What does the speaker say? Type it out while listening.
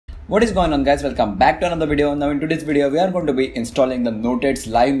What is going on, guys? Welcome back to another video. Now in today's video we are going to be installing the Noted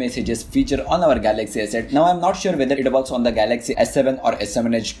live messages feature on our Galaxy S8. Now I'm not sure whether it works on the Galaxy S7 or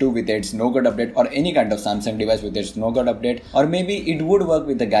S7 Edge 2 with its no code update, or any kind of Samsung device with its no code update, or maybe it would work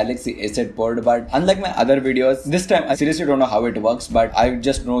with the Galaxy S8 port. But unlike my other videos, this time I seriously don't know how it works, but I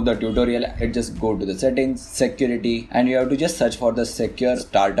just know the tutorial. I just go to the settings, security, and you have to just search for the secure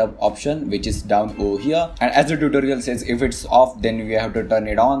startup option, which is down over here. And as the tutorial says, if it's off, then we have to turn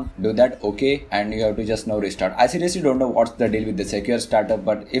it on. Do that, okay, and you have to just now restart. I seriously don't know what's the deal with the secure startup,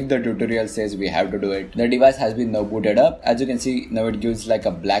 but if the tutorial says we have to do it. The device has been now booted up. As you can see, now it gives like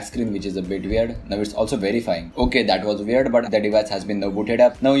a black screen, which is a bit weird. Now it's also verifying. Okay, that was weird, but the device has been now booted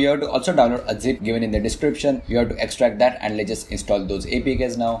up. Now you have to also download a zip given in the description. You have to extract that, and let's just install those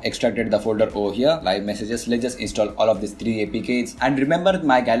APKs now. Extracted the folder over here, live messages. Let's just install all of these 3 APKs. And remember,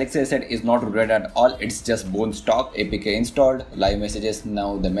 my Galaxy S8 is not rooted at all. It's just bone stock. APK installed, live messages.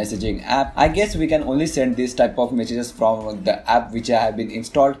 Now the messaging app. I guess we can only send this type of messages from the app which I have been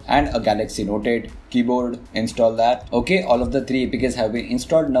installed, and a Galaxy Noted keyboard, install that. Okay, all of the 3 APKs have been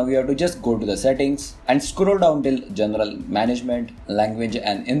installed. Now we have to just go to the settings and scroll down till general management, language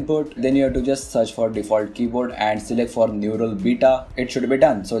and input. Then you have to just search for default keyboard and select for neural beta. It should be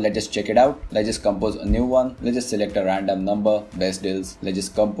done. So let's just check it out. Let's just compose a new one. Let's just select a random number, best deals. Let's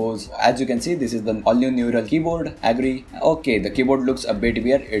just compose. As you can see, this is the all new neural keyboard. Agree. Okay, the keyboard looks a bit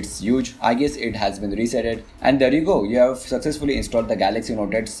weird. It's huge. I guess it has been resetted. And there you go. You have successfully installed the Galaxy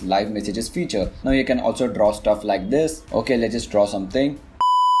Noted's live messages feature. Now you can also draw stuff like this. Okay, let's just draw something.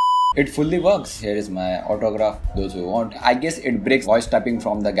 It fully works. Here is my autograph, those who want. I guess it breaks voice typing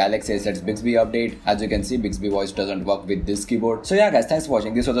from the Galaxy S8's Bixby update. As you can see, Bixby voice doesn't work with this keyboard. So yeah guys, thanks for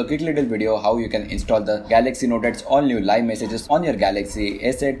watching. This was a quick little video how you can install the Galaxy Noted's all new live messages on your Galaxy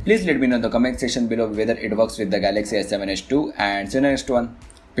S8. Please let me know in the comment section below whether it works with the Galaxy S7 Edge 2, and see you in the next one.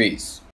 Peace.